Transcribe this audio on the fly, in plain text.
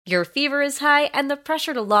Your fever is high and the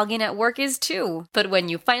pressure to log in at work is too. But when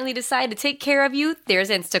you finally decide to take care of you, there's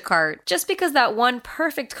Instacart. Just because that one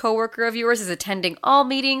perfect coworker of yours is attending all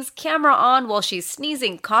meetings, camera on while she's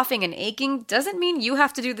sneezing, coughing, and aching, doesn't mean you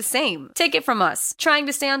have to do the same. Take it from us. Trying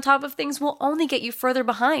to stay on top of things will only get you further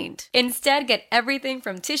behind. Instead, get everything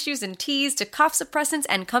from tissues and teas to cough suppressants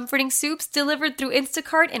and comforting soups delivered through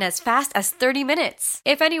Instacart in as fast as 30 minutes.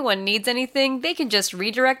 If anyone needs anything, they can just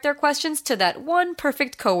redirect their questions to that one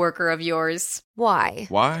perfect coworker of yours. Why?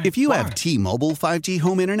 Why? If you have T-Mobile 5G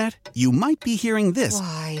home internet, you might be hearing this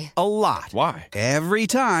Why? a lot. Why? Every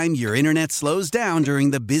time your internet slows down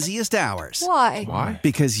during the busiest hours. Why? Why?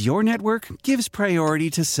 Because your network gives priority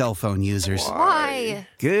to cell phone users. Why?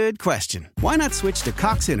 Good question. Why not switch to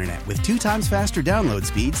Cox Internet with 2 times faster download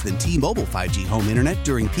speeds than T-Mobile 5G home internet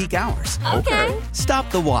during peak hours? Okay. Stop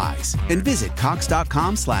the whys and visit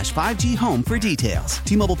cox.com/5G home for details.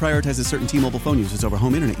 T-Mobile prioritizes certain T-Mobile phone users over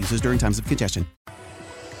home internet users during times of congestion.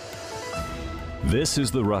 This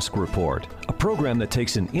is the Rusk Report, a program that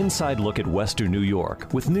takes an inside look at Western New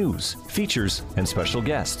York with news, features, and special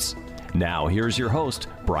guests. Now, here's your host,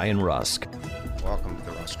 Brian Rusk. Welcome to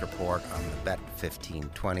the Rusk Report on the Bet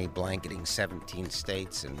 1520, blanketing 17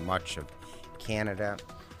 states and much of Canada.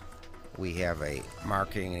 We have a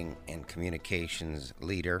marketing and communications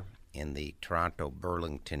leader in the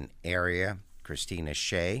Toronto-Burlington area, Kristina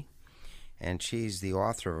Shea, and she's the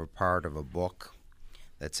author of a part of a book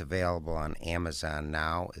that's available on Amazon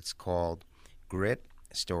now. It's called Grit,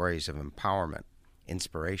 Stories of Empowerment,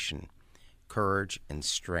 Inspiration, Courage, and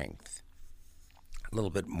Strength. A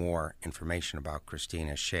little bit more information about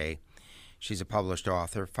Kristina Shea. She's a published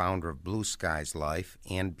author, founder of Blue Skies Life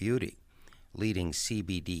and Beauty, leading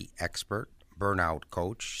CBD expert, burnout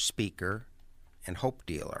coach, speaker, and hope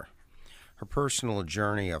dealer. Her personal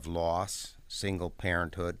journey of loss, single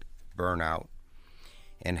parenthood, burnout,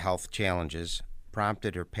 and health challenges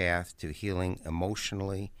prompted her path to healing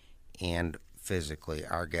emotionally and physically.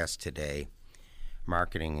 Our guest today,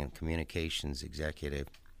 marketing and communications executive,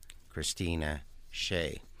 Kristina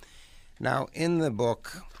Shea. Now, in the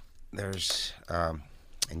book, there's,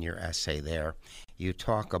 in your essay there, you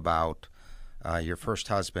talk about your first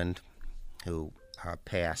husband who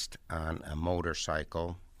passed on a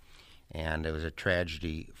motorcycle, and it was a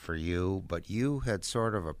tragedy for you, but you had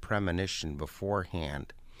sort of a premonition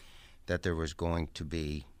beforehand that there was going to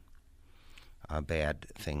be a bad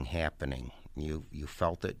thing happening. You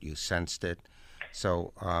felt it, you sensed it.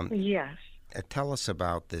 So yes. Tell us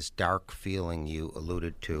about this dark feeling you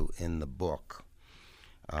alluded to in the book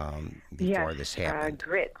before this happened.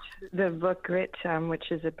 Grit. The book Grit,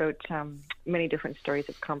 which is about many different stories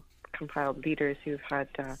of compiled leaders who've had,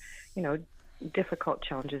 difficult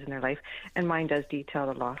challenges in their life. And mine does detail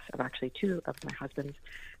the loss of actually 2 of my husbands.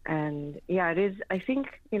 And yeah, it is, I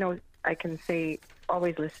think, I can say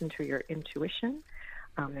always listen to your intuition.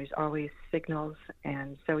 There's always signals.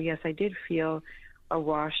 And so, yes, I did feel a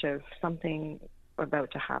wash of something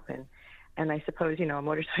about to happen. And I suppose, a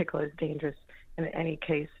motorcycle is dangerous in any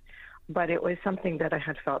case. But it was something that I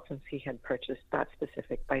had felt since he had purchased that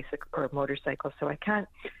specific bicycle or motorcycle. So I can't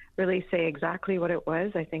really say exactly what it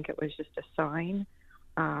was. I think it was just a sign.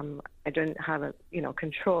 I didn't have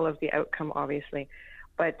control of the outcome, obviously.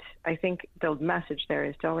 But I think the message there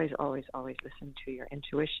is to always, always, always listen to your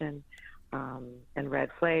intuition and red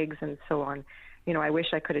flags and so on. I wish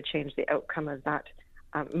I could have changed the outcome of that.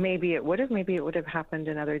 Maybe it would have happened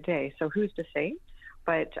another day. So who's to say?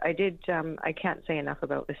 But I did. I can't say enough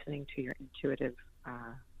about listening to your intuitive,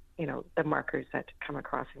 the markers that come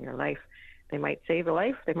across in your life. They might save a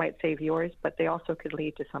life, they might save yours, but they also could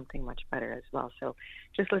lead to something much better as well. So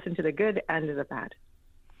just listen to the good and the bad.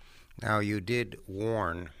 Now, you did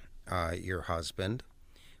warn your husband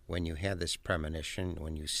when you had this premonition,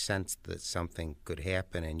 when you sensed that something could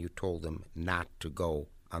happen, and you told him not to go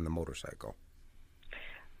on the motorcycle.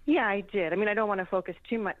 Yeah, I did. I mean, I don't want to focus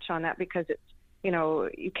too much on that because it's,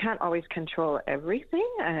 you can't always control everything.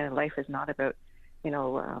 Life is not about, you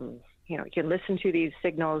can listen to these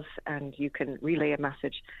signals and you can relay a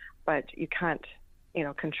message, but you can't,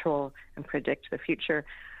 control and predict the future.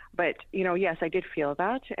 But, yes, I did feel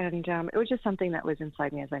that. And it was just something that was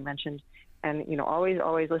inside me, as I mentioned. And, always,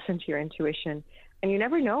 always listen to your intuition. And you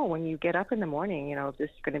never know when you get up in the morning, if this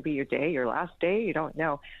is going to be your day, your last day, you don't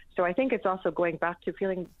know. So I think it's also going back to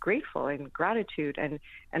feeling grateful and gratitude and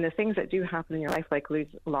the things that do happen in your life, like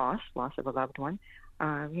loss of a loved one.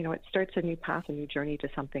 It starts a new path, a new journey to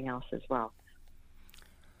something else as well.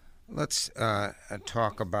 Let's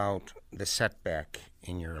talk about the setback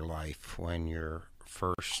in your life when your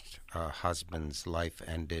first husband's life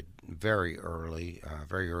ended very early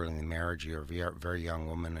in the marriage. You're a very young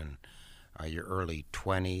woman in your early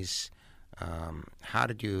 20s. How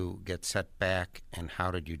did you get set back, and how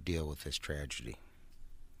did you deal with this tragedy?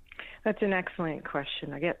 That's an excellent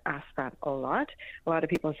question. I get asked that a lot. A lot of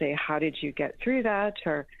people say, how did you get through that?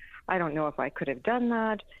 Or, I don't know if I could have done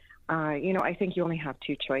that. I think you only have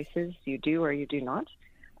two choices. You do or you do not.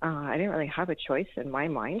 I didn't really have a choice in my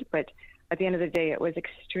mind, but at the end of the day, it was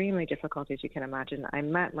extremely difficult, as you can imagine. I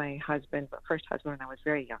met my first husband, when I was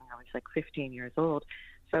very young. I was like 15 years old.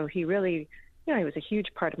 So he really, he was a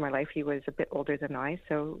huge part of my life. He was a bit older than I.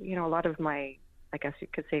 So, a lot of my, I guess you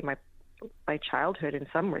could say my childhood in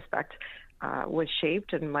some respect was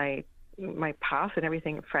shaped, and my path and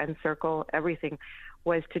everything, friend circle, everything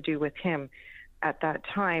was to do with him at that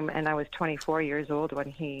time. And I was 24 years old when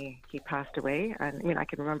he passed away. And I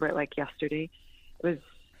can remember it like yesterday. It was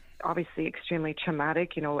obviously extremely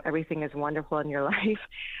traumatic. Everything is wonderful in your life,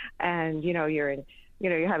 and you're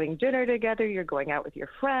having dinner together, you're going out with your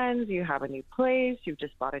friends, you have a new place, we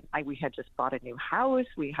had just bought a new house,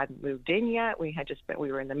 we hadn't moved in yet, we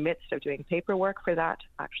were in the midst of doing paperwork for that,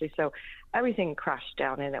 actually. So everything crashed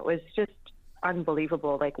down, and it was just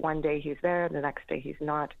unbelievable. Like, one day he's there, the next day he's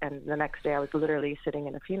not, and the next day I was literally sitting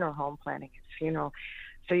in a funeral home planning his funeral.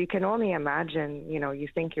 So you can only imagine, you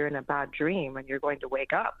think you're in a bad dream and you're going to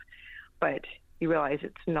wake up, but you realize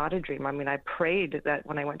it's not a dream. I prayed that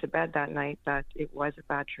when I went to bed that night that it was a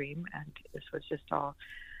bad dream, and this was just all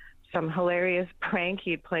some hilarious prank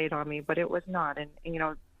he'd played on me, but it was not. And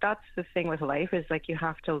that's the thing with life, is like, you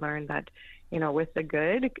have to learn that, with the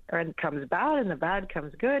good comes bad and the bad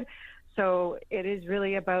comes good. So it is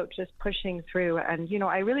really about just pushing through. And,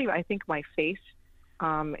 I think my faith,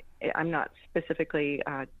 I'm not specifically,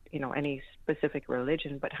 any specific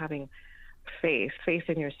religion, but having faith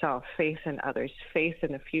in yourself, faith in others, faith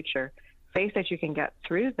in the future, faith that you can get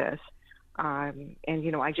through this. And,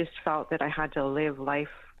 I just felt that I had to live life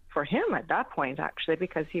for him at that point, actually,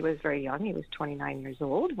 because he was very young. He was 29 years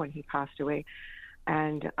old when he passed away.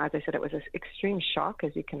 And as I said, it was an extreme shock,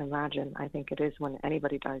 as you can imagine. I think it is when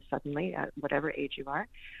anybody dies suddenly, at whatever age you are.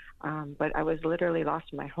 But I was literally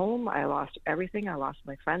lost my home. I lost everything. I lost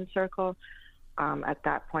my friend circle. At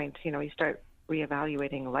that point, you start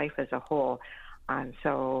reevaluating life as a whole. And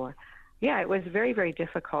so, yeah, it was very, very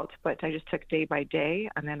difficult, but I just took day by day,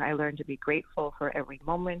 and then I learned to be grateful for every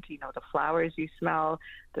moment. The flowers you smell,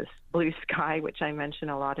 this blue sky, which I mention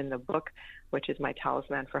a lot in the book, which is my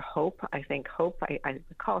talisman for hope. I think hope, I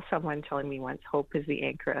recall someone telling me once, hope is the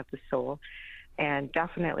anchor of the soul. And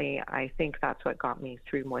definitely, I think that's what got me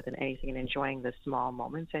through more than anything, and enjoying the small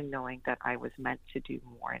moments and knowing that I was meant to do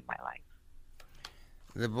more in my life.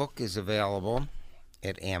 The book is available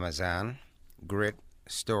at Amazon. Grit,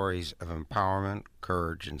 Stories of Empowerment,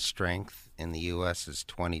 Courage, and Strength. In the U.S. is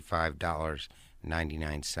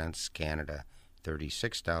 $25.99. Canada,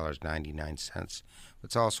 $36.99.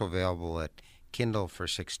 It's also available at Kindle for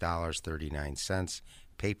 $6.39.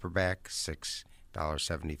 Paperback,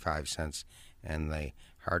 $6.75. And the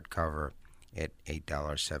hardcover at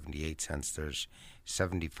 $8.78. There's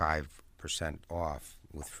 75% off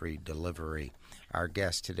with free delivery. Our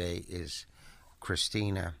guest today is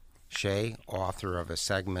Kristina Shea, author of a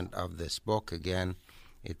segment of this book. Again,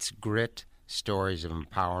 it's Grit, Stories of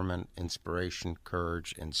Empowerment, Inspiration,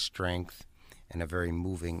 Courage, and Strength, and a very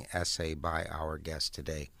moving essay by our guest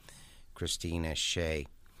today, Kristina Shea.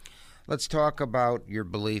 Let's talk about your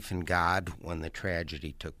belief in God when the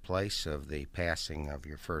tragedy took place of the passing of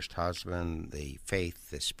your first husband, the faith,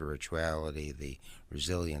 the spirituality, the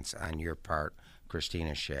resilience on your part,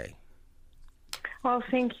 Kristina Shea. Well,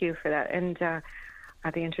 thank you for that. And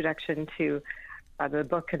at the introduction to the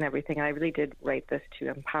book and everything, I really did write this to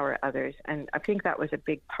empower others. And I think that was a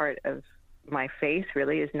big part of my faith,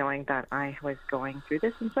 really, is knowing that I was going through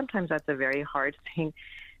this. And sometimes that's a very hard thing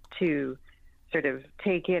to sort of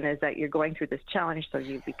take in, is that you're going through this challenge so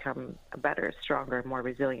you become a better, stronger, more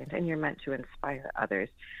resilient, and you're meant to inspire others.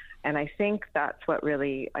 And I think that's what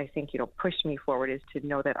really, pushed me forward, is to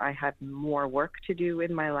know that I had more work to do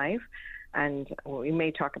in my life. And we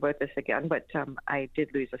may talk about this again, but I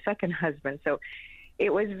did lose a second husband. So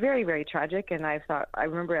it was very, very tragic. And I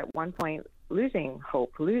remember at one point losing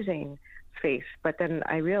hope, losing faith. But then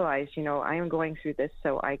I realized, I am going through this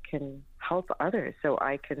so I can help others, so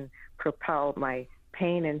I can propel my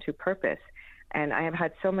pain into purpose. And I have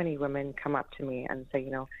had so many women come up to me and say,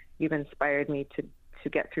 you've inspired me to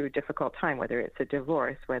get through a difficult time, whether it's a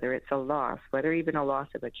divorce, whether it's a loss, whether even a loss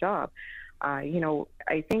of a job.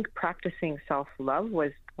 I think practicing self-love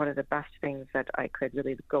was one of the best things that I could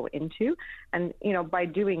really go into. And, by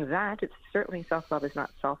doing that, it's certainly self-love is not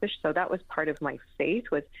selfish. So that was part of my faith,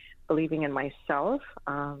 was believing in myself,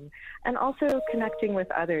 and also connecting with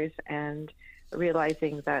others and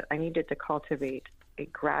realizing that I needed to cultivate a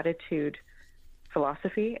gratitude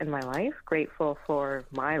philosophy in my life, grateful for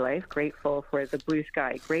my life, grateful for the blue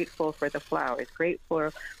sky, grateful for the flowers,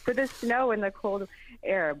 grateful for the snow and the cold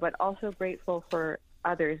air, but also grateful for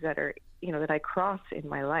others that are, that I cross in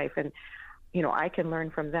my life. And, I can learn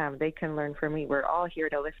from them. They can learn from me. We're all here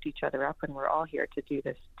to lift each other up, and we're all here to do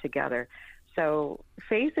this together. So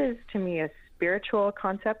faith is, to me, a spiritual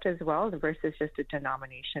concept as well versus just a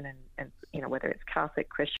denomination. And whether it's Catholic,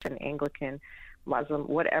 Christian, Anglican, Muslim,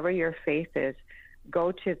 whatever your faith is,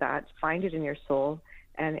 go to that, find it in your soul,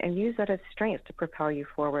 and use that as strength to propel you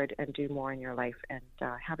forward and do more in your life and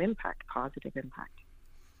have impact, positive impact.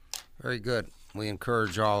 Very good. We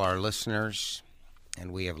encourage all our listeners,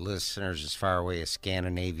 and we have listeners as far away as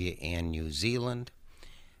Scandinavia and New Zealand.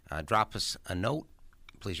 Drop us a note.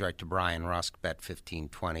 Please write to Brian Rusk, Bet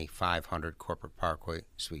 1520, 500 Corporate Parkway,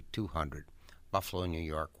 Suite 200, Buffalo, New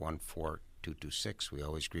York, 14226. We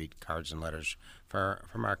always greet cards and letters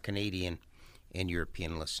from our Canadian and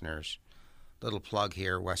European listeners. Little plug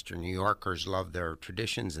here, Western New Yorkers love their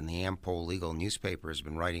traditions, and the Ampo Legal newspaper has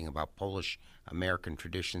been writing about Polish-American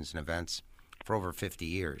traditions and events for over 50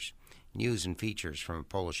 years. News and features from a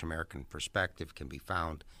Polish-American perspective can be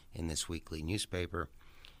found in this weekly newspaper,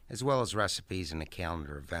 as well as recipes and a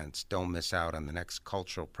calendar of events. Don't miss out on the next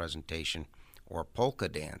cultural presentation or polka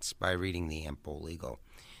dance by reading the Ampo Legal.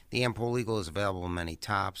 The Ampo Legal is available in many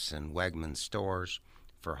Tops and Wegmans stores.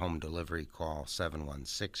 For home delivery, call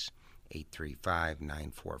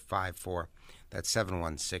 716-835-9454. That's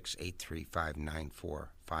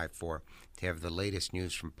 716-835-9454 to have the latest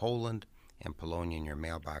news from Poland and Polonia in your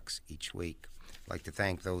mailbox each week. I'd like to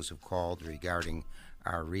thank those who called regarding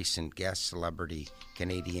our recent guest, celebrity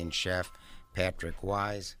Canadian chef Patrick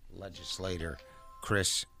Wise, legislator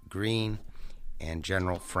Chris Green, and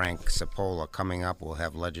General Frank Sapola. Coming up, we'll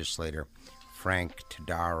have legislator Frank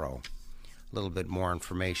Todaro. A little bit more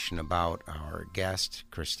information about our guest,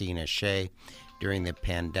 Kristina Shea. During the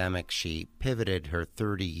pandemic, she pivoted her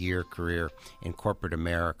 30-year career in corporate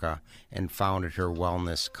America and founded her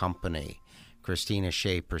wellness company. Kristina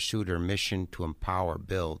Shea pursued her mission to empower,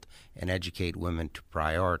 build, and educate women to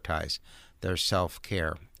prioritize their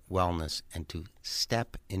self-care, wellness, and to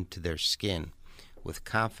step into their skin with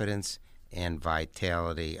confidence and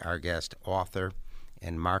vitality. Our guest, author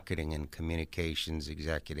and marketing and communications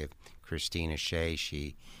executive, Kristina Shea.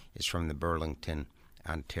 She is from the Burlington,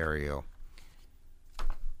 Ontario,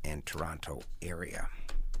 and Toronto area.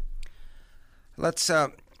 Let's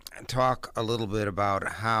talk a little bit about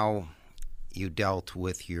how you dealt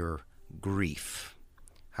with your grief.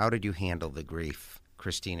 How did you handle the grief,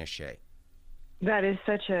 Kristina Shea? That is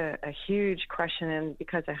such a huge question, and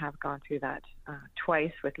because I have gone through that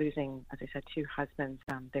twice with losing, as I said, two husbands,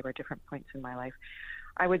 they were different points in my life.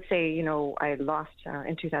 I would say, I lost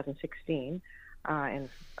in 2016, and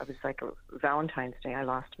it was like Valentine's Day, I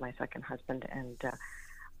lost my second husband, and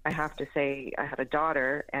I have to say I had a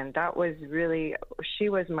daughter, and that was really, she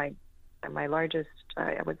was my largest,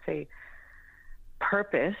 I would say,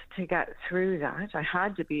 purpose to get through that. I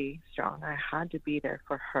had to be strong. I had to be there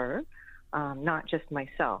for her, not just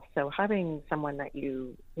myself. So having someone that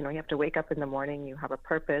you have to wake up in the morning, you have a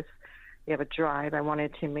purpose, you have a drive. I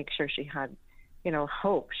wanted to make sure she had,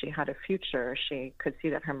 hope. She had a future. She could see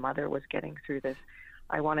that her mother was getting through this.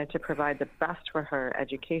 I wanted to provide the best for her,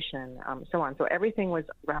 education, so on. So everything was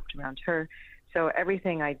wrapped around her. So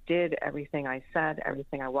everything I did, everything I said,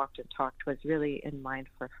 everything I walked and talked was really in mind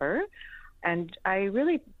for her. And I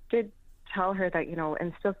really did tell her that,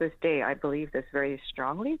 and still to this day, I believe this very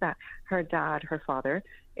strongly, that her dad, her father,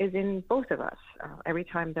 is in both of us. Every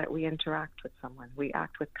time that we interact with someone, we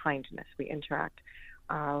act with kindness. We interact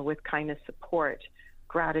with kindness, support,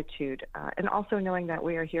 gratitude, and also knowing that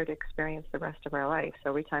we are here to experience the rest of our life. So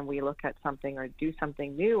every time we look at something or do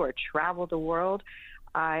something new or travel the world,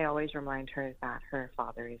 I always remind her that her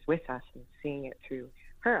father is with us and seeing it through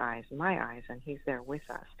her eyes, my eyes, and he's there with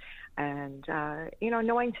us. And,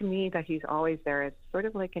 knowing to me that he's always there is sort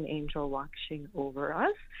of like an angel watching over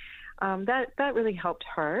us. That really helped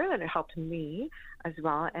her, and it helped me as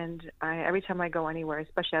well. And every time I go anywhere,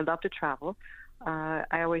 especially I love to travel,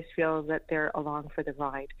 I always feel that they're along for the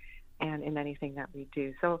ride and in anything that we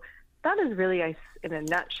do. So that is really, in a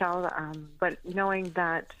nutshell, but knowing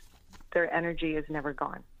that their energy is never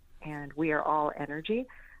gone, and we are all energy.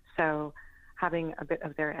 So having a bit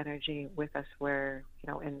of their energy with us where,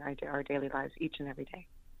 in our daily lives each and every day.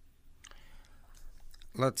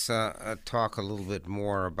 Let's talk a little bit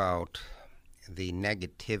more about the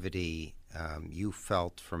negativity you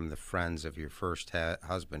felt from the friends of your first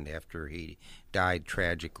husband after he died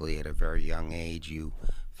tragically at a very young age. You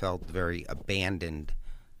felt very abandoned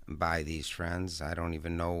by these friends. I don't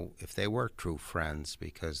even know if they were true friends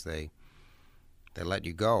because they let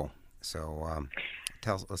you go. So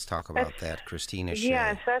let's talk about that, Kristina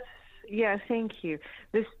Shea. Yes, thank you.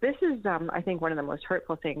 This is, I think, one of the most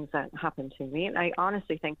hurtful things that happened to me, and I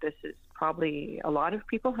honestly think this is probably a lot of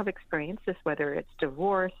people have experienced this, whether it's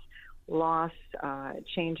divorce, loss,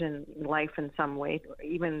 change in life in some way, or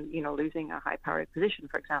even, losing a high-powered position,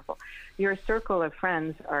 for example. Your circle of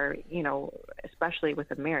friends are, especially with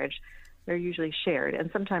a marriage, they're usually shared, and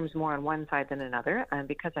sometimes more on one side than another. And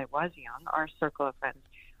because I was young, our circle of friends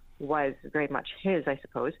was very much his, I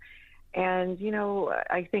suppose. And,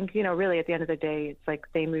 I think, really at the end of the day, it's like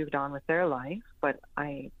they moved on with their life, but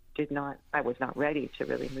I was not ready to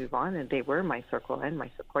really move on. And they were my circle and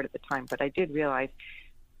my support at the time. But I did realize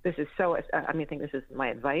this is I think this is my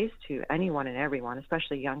advice to anyone and everyone,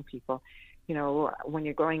 especially young people. When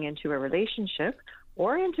you're going into a relationship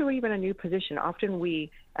or into even a new position, often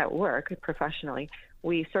we at work professionally,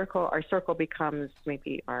 our circle becomes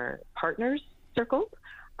maybe our partner's circle,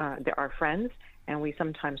 our friends, and we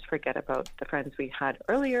sometimes forget about the friends we had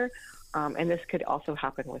earlier. And this could also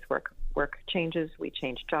happen with work. Work changes, we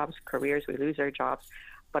change jobs, careers, we lose our jobs,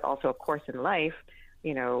 but also, of course, in life,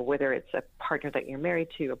 whether it's a partner that you're married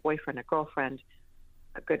to, a boyfriend, a girlfriend,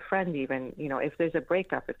 a good friend even, if there's a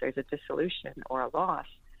breakup, if there's a dissolution or a loss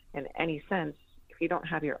in any sense, if you don't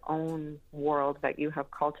have your own world that you have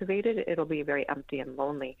cultivated, it'll be very empty and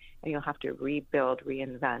lonely, and you'll have to rebuild,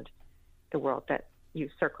 reinvent the world that you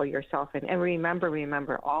circle yourself in. And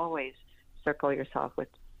remember, always circle yourself with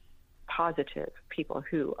positive people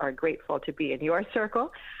who are grateful to be in your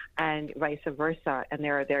circle and vice versa. And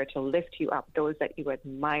they're there to lift you up, those that you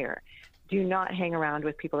admire. Do not hang around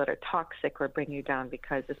with people that are toxic or bring you down,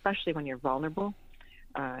 because especially when you're vulnerable,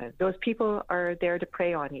 those people are there to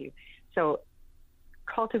prey on you. So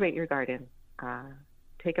cultivate your garden,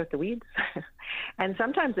 take out the weeds. And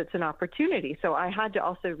sometimes it's an opportunity. So I had to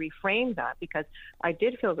also reframe that, because I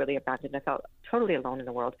did feel really abandoned. I felt totally alone in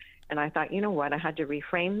the world. And I thought, I had to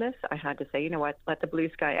reframe this. I had to say, let the blue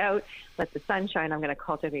sky out, let the sun shine. I'm going to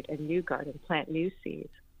cultivate a new garden, plant new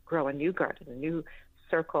seeds, grow a new garden, a new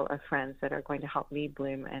circle of friends that are going to help me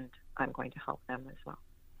bloom, and I'm going to help them as well.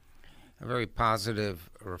 A very positive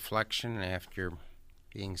reflection after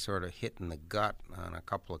being sort of hit in the gut on a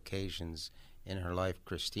couple occasions in her life.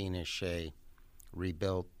 Kristina Shea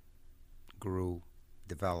rebuilt, grew,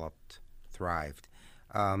 developed, thrived.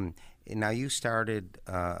 Now you started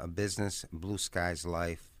a business, Blue Skies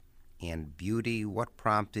Life and Beauty. What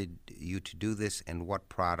prompted you to do this, and what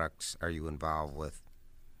products are you involved with?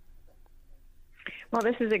 Well,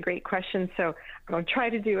 this is a great question. So I'll try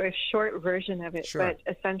to do a short version of it. Sure.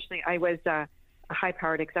 But essentially, I was a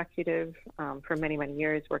high-powered executive for many, many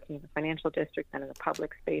years, working in the financial district and in the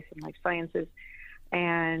public space in life sciences.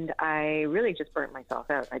 And I really just burnt myself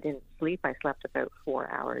out. I didn't sleep. I slept about 4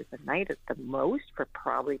 hours a night at the most for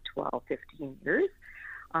probably 12, 15 years.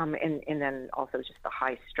 And then also just the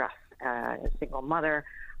high stress, a single mother.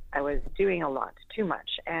 I was doing a lot, too much.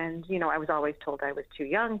 And, I was always told I was too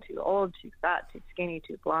young, too old, too fat, too skinny,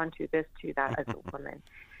 too blonde, too this, too that as a woman.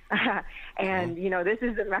 And, this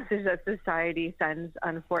is the message that society sends,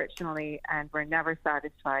 unfortunately, and we're never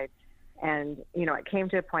satisfied. And, it came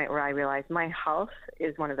to a point where I realized my health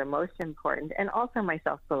is one of the most important, and also my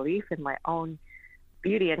self-belief in my own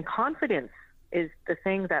beauty and confidence is the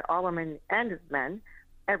thing that all women and men,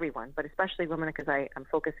 everyone, but especially women, because I'm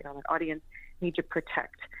focusing on an audience, need to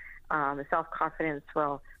protect. The self-confidence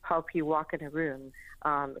will help you walk in a room.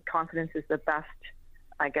 Confidence is the best,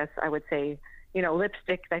 I guess I would say,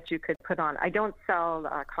 lipstick that you could put on. I don't sell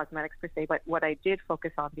cosmetics per se, but what I did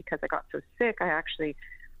focus on, because I got so sick,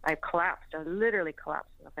 I collapsed. I literally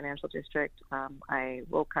collapsed in the financial district. I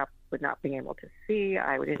woke up with not being able to see.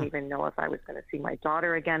 I didn't even know if I was going to see my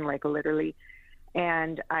daughter again, like literally.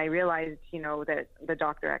 And I realized, that the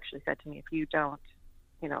doctor actually said to me, if you don't,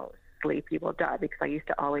 sleep, you will die, because I used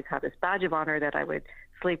to always have this badge of honor that I would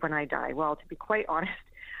sleep when I die. Well, to be quite honest,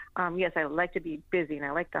 yes, I like to be busy and I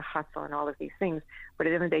like to hustle and all of these things, but at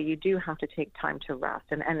the end of the day, you do have to take time to rest,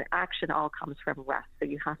 and action all comes from rest, so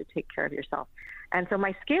you have to take care of yourself. And so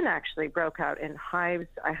my skin actually broke out in hives.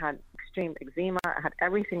 I had extreme eczema. I had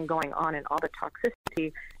everything going on, and all the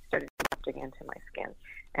toxicity started erupting into my skin.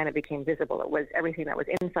 and it became visible. It was everything that was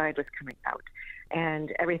inside was coming out,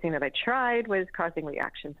 and everything that I tried was causing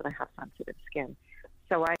reactions, and I have sensitive skin.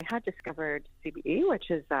 So I had discovered CBD, which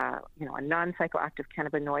is a non-psychoactive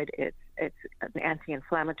cannabinoid. It's an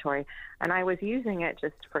anti-inflammatory, and I was using it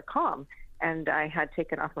just for calm. And I had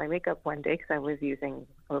taken off my makeup one day because I was using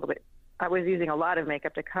a lot of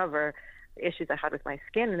makeup to cover the issues I had with my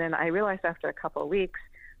skin. And then I realized after a couple of weeks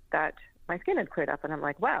that my skin had cleared up, and I'm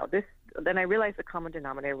like, wow, then I realized the common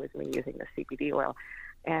denominator was me using the CBD oil.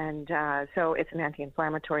 And so it's an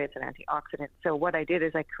anti-inflammatory, it's an antioxidant. So what I did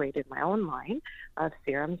is I created my own line of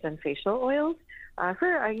serums and facial oils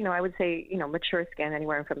for, I would say, mature skin,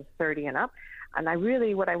 anywhere from 30 and up. And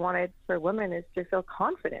what I wanted for women is to feel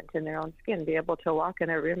confident in their own skin, be able to walk in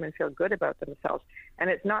a room and feel good about themselves. And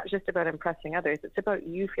it's not just about impressing others. It's about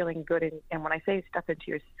you feeling good. And when I say step into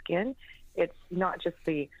your skin, it's not just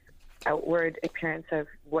the outward appearance of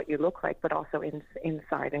what you look like, but also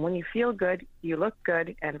inside. And when you feel good, you look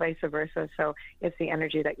good, and vice versa. So it's the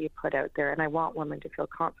energy that you put out there. And I want women to feel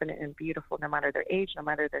confident and beautiful, no matter their age, no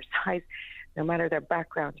matter their size, no matter their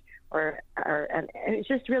background. And it's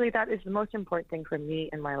just really, that is the most important thing for me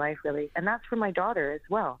in my life, really. And that's for my daughter as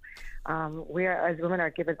well. We are, as women, are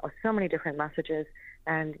given so many different messages.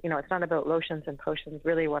 And, it's not about lotions and potions.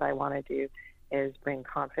 Really what I want to do is bring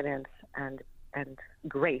confidence and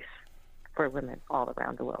grace for women all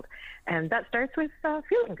around the world. And that starts with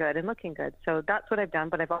feeling good and looking good. So that's what I've done.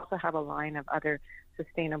 But I've also have a line of other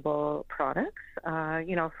sustainable products,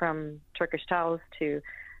 from Turkish towels to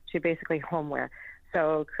basically homeware.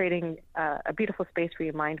 So creating a beautiful space for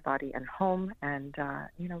your mind, body, and home, and,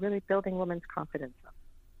 really building women's confidence up.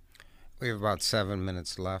 We have about 7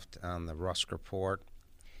 minutes left on the Rusk Report.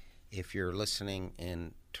 If you're listening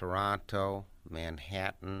in Toronto,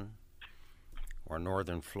 Manhattan, or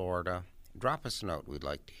Northern Florida, drop us a note. We'd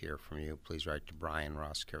like to hear from you. Please write to Brian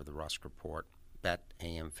Rusk, care of the Rusk Report, Bet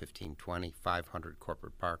AM 1520, 500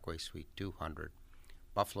 Corporate Parkway, Suite 200,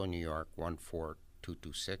 Buffalo, New York,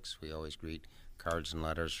 14226. We always greet cards and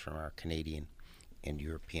letters from our Canadian and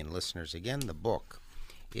European listeners. Again, the book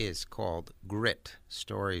is called Grit,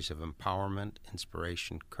 Stories of Empowerment,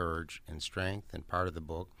 Inspiration, Courage, and Strength. And part of the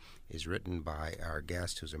book is written by our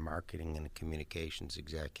guest, who's a marketing and communications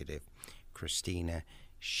executive, Kristina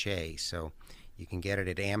Shea. So you can get it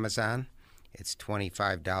at Amazon. It's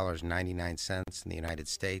 $25.99 in the United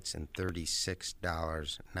States and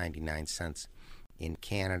 $36.99 in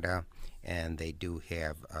Canada. And they do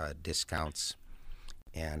have discounts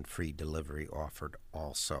and free delivery offered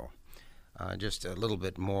also. Just a little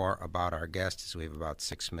bit more about our guest, as we have about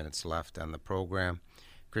 6 minutes left on the program.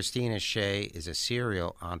 Kristina Shea is a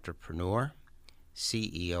serial entrepreneur,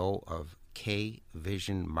 CEO of K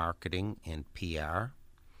Vision Marketing and PR,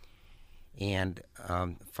 and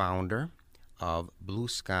founder of Blue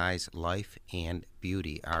Skies Life and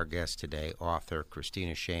Beauty. Our guest today, author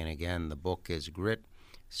Kristina Shea. And again, the book is Grit,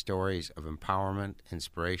 Stories of Empowerment,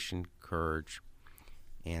 Inspiration, Courage,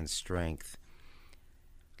 and Strength.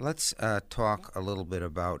 Let's talk a little bit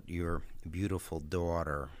about your beautiful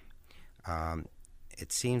daughter.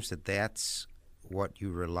 It seems that that's what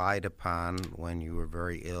you relied upon when you were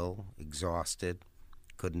very ill, exhausted,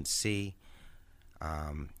 couldn't see,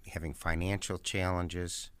 having financial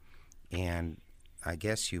challenges, and I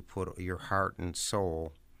guess you put your heart and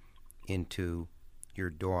soul into your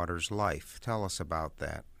daughter's life. Tell us about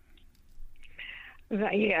that.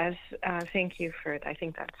 Yes, thank you for it. I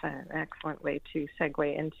think that's an excellent way to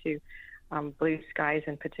segue into Blue Skies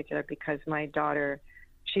in particular, because my daughter,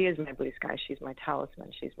 she is my blue sky. She's my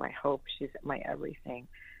talisman. She's my hope. She's my everything.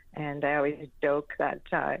 And I always joke that,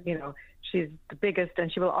 she's the biggest, and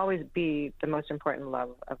she will always be the most important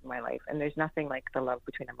love of my life. And there's nothing like the love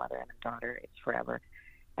between a mother and a daughter. It's forever.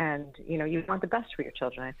 And, you want the best for your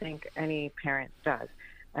children. I think any parent does.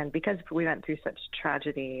 And because we went through such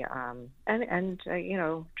tragedy and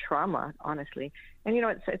trauma, honestly, and,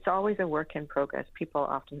 it's always a work in progress. People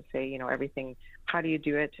often say, everything, how do you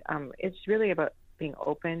do it? It's really about being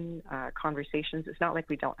open, conversations. It's not like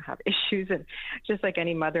we don't have issues. And just like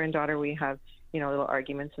any mother and daughter, we have, little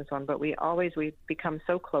arguments and so on. But we become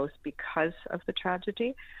so close because of the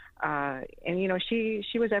tragedy. And, she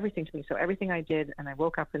was everything to me. So everything I did, and I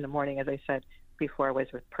woke up in the morning, as I said before, was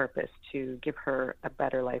with purpose to give her a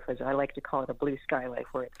better life. As I like to call it, a blue sky life,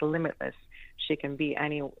 where it's limitless. She can be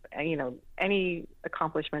any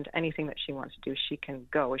accomplishment, anything that she wants to do. She can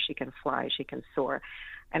go, she can fly, she can soar.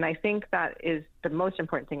 And I think that is the most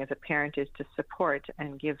important thing as a parent, is to support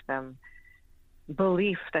and give them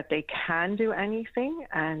belief that they can do anything,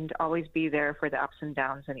 and always be there for the ups and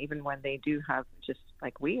downs. And even when they do have, just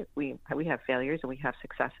like we have failures and we have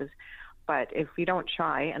successes, But if we don't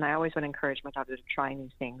try, and I always want to encourage my daughter to try new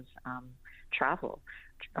things, travel,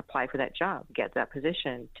 apply for that job, get that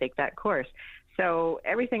position, take that course. So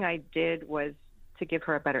everything I did was to give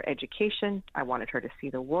her a better education. I wanted her to see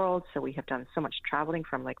the world. So we have done so much traveling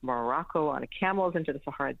from like Morocco on camels into the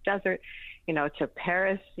Sahara Desert, to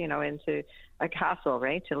Paris, into a castle,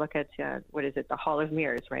 right? To look at, the Hall of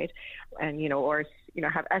Mirrors, right? And, or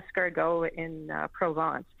have escargot in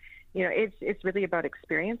Provence. It's really about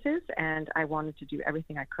experiences, and I wanted to do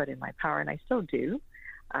everything I could in my power, and I still do.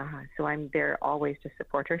 So I'm there always to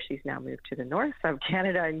support her. She's now moved to the north of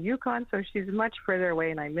Canada and Yukon, so she's much further away,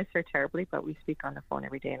 and I miss her terribly, but we speak on the phone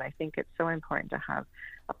every day. And I think it's so important to have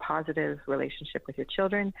a positive relationship with your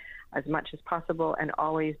children as much as possible and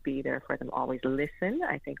always be there for them, always listen.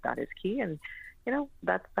 I think that is key. And,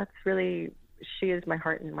 that's really, she is my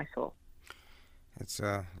heart and my soul. It's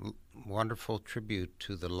a wonderful tribute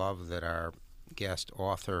to the love that our guest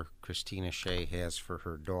author, Kristina Shea, has for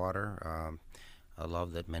her daughter. A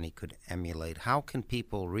love that many could emulate. How can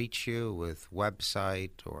people reach you with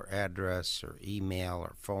website or address or email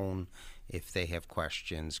or phone if they have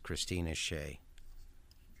questions? Kristina Shea.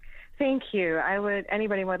 Thank you.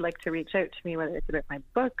 Anybody would like to reach out to me, whether it's about my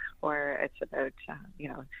book or it's about,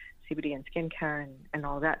 CBD and skincare and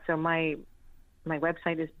all that. So my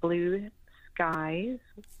website is Blue Skies,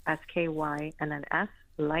 SKY, and then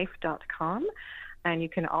life.com. And you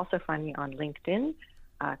can also find me on LinkedIn.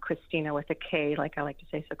 Kristina with a K, like I like to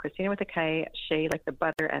say. So Kristina with a K, Shea like the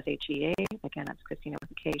butter, SHEA. Again, that's Kristina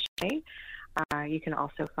with a K, Shea. You can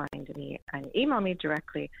also find me and email me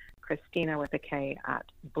directly, Kristina with a K at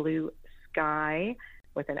Blue Sky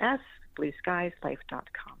with an S,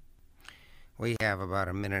 blueskieslife.com. We have about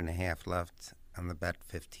a minute and a half left on the Bet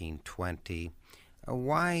 1520.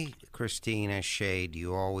 Why, Kristina Shea, do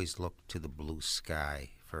you always look to the blue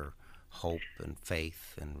sky for hope and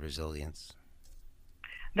faith and resilience?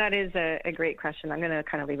 That is a great question. I'm going to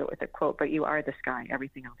kind of leave it with a quote, but you are the sky.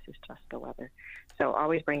 Everything else is just the weather. So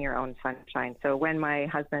always bring your own sunshine. So when my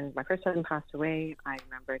first husband passed away, I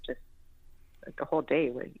remember just the whole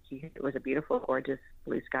day. It was a beautiful, gorgeous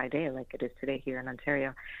blue sky day like it is today here in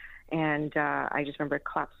Ontario. And I just remember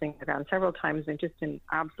collapsing around several times and just in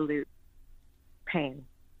absolute pain,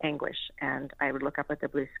 anguish. And I would look up at the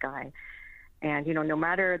blue sky. And, no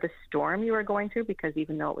matter the storm you were going through, because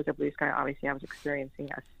even though it was a blue sky, obviously I was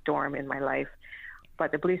experiencing a storm in my life,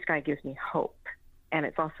 but the blue sky gives me hope. And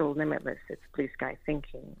it's also limitless. It's blue sky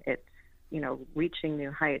thinking. It's, reaching new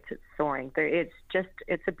heights. It's soaring. It's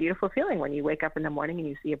a beautiful feeling when you wake up in the morning and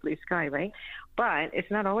you see a blue sky, right? But it's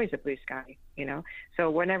not always a blue sky, So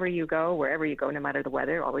whenever you go, wherever you go, no matter the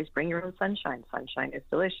weather, always bring your own sunshine. Sunshine is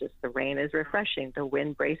delicious. The rain is refreshing. The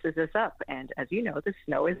wind braces us up. And as you know, the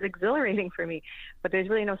snow is exhilarating for me. But there's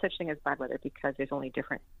really no such thing as bad weather because there's only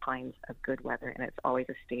different kinds of good weather, and it's always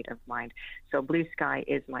a state of mind. So blue sky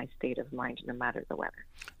is my state of mind no matter the weather.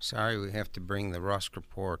 Sorry, we have to bring the Rusk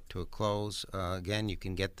Report to a close. Again, you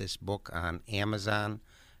can get this book on Amazon,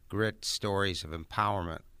 Grit, Stories of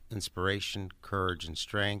Empowerment, Inspiration, Courage, and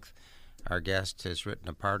Strength. Our guest has written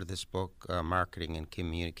a part of this book, Marketing and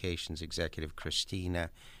Communications Executive Kristina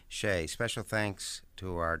Shea. Special thanks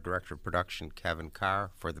to our Director of Production, Kevin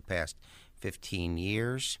Carr, for the past 15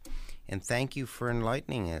 years. And thank you for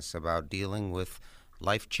enlightening us about dealing with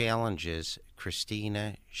life challenges,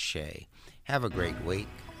 Kristina Shea. Have a great week.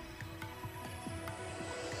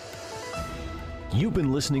 You've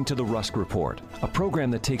been listening to The Rusk Report, a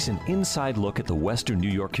program that takes an inside look at the Western New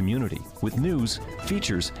York community with news,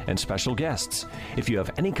 features, and special guests. If you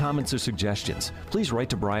have any comments or suggestions, please write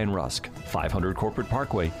to Brian Rusk, 500 Corporate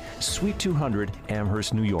Parkway, Suite 200,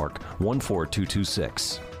 Amherst, New York,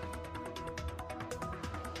 14226.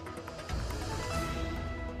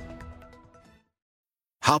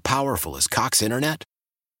 How powerful is Cox Internet?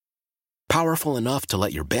 Powerful enough to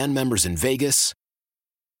let your band members in Vegas,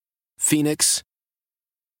 Phoenix,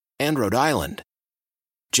 and Rhode Island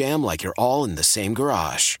jam like you're all in the same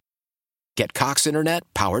garage. Get Cox Internet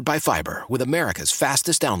powered by fiber with America's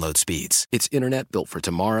fastest download speeds. It's internet built for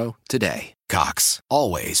tomorrow, today. Cox,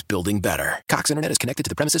 always building better. Cox Internet is connected to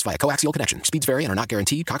the premises via coaxial connection. Speeds vary and are not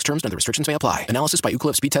guaranteed. Cox terms and other restrictions may apply. Analysis by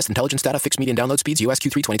Ookla Speed Test Intelligence Data. Fixed median download speeds. US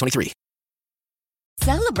Q3 2023.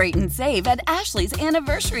 Celebrate and save at Ashley's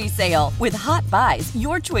Anniversary Sale. With Hot Buys,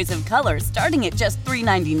 your choice of colors starting at just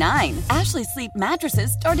 $3.99. Ashley Sleep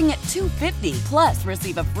mattresses starting at $2.50. Plus,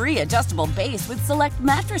 receive a free adjustable base with select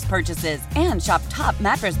mattress purchases. And shop top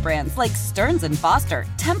mattress brands like Stearns & Foster,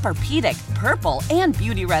 Tempur-Pedic, Purple, and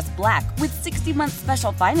Beautyrest Black with 60-month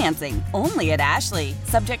special financing. Only at Ashley.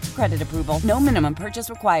 Subject to credit approval. No minimum purchase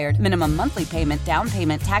required. Minimum monthly payment, down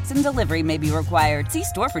payment, tax, and delivery may be required. See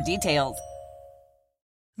store for details.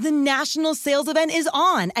 The national sales event is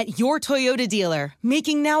on at your Toyota dealer,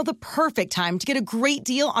 making now the perfect time to get a great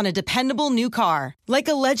deal on a dependable new car. Like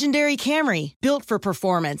a legendary Camry, built for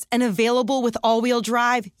performance and available with all-wheel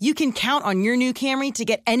drive, you can count on your new Camry to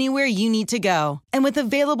get anywhere you need to go. And with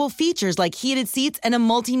available features like heated seats and a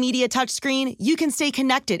multimedia touchscreen, you can stay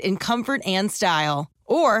connected in comfort and style.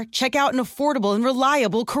 Or check out an affordable and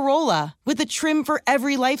reliable Corolla with a trim for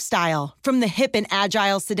every lifestyle, from the hip and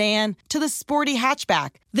agile sedan to the sporty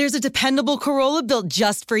hatchback. There's a dependable Corolla built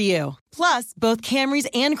just for you. Plus, both Camrys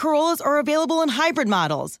and Corollas are available in hybrid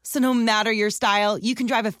models, so no matter your style, you can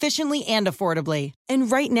drive efficiently and affordably.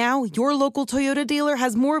 And right now, your local Toyota dealer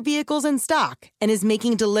has more vehicles in stock and is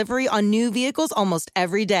making delivery on new vehicles almost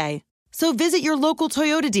every day. So visit your local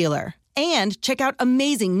Toyota dealer. And check out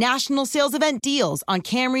amazing national sales event deals on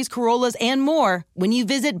Camrys, Corollas, and more when you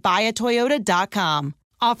visit buyatoyota.com.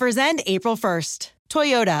 Offers end April 1st.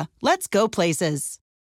 Toyota, let's go places.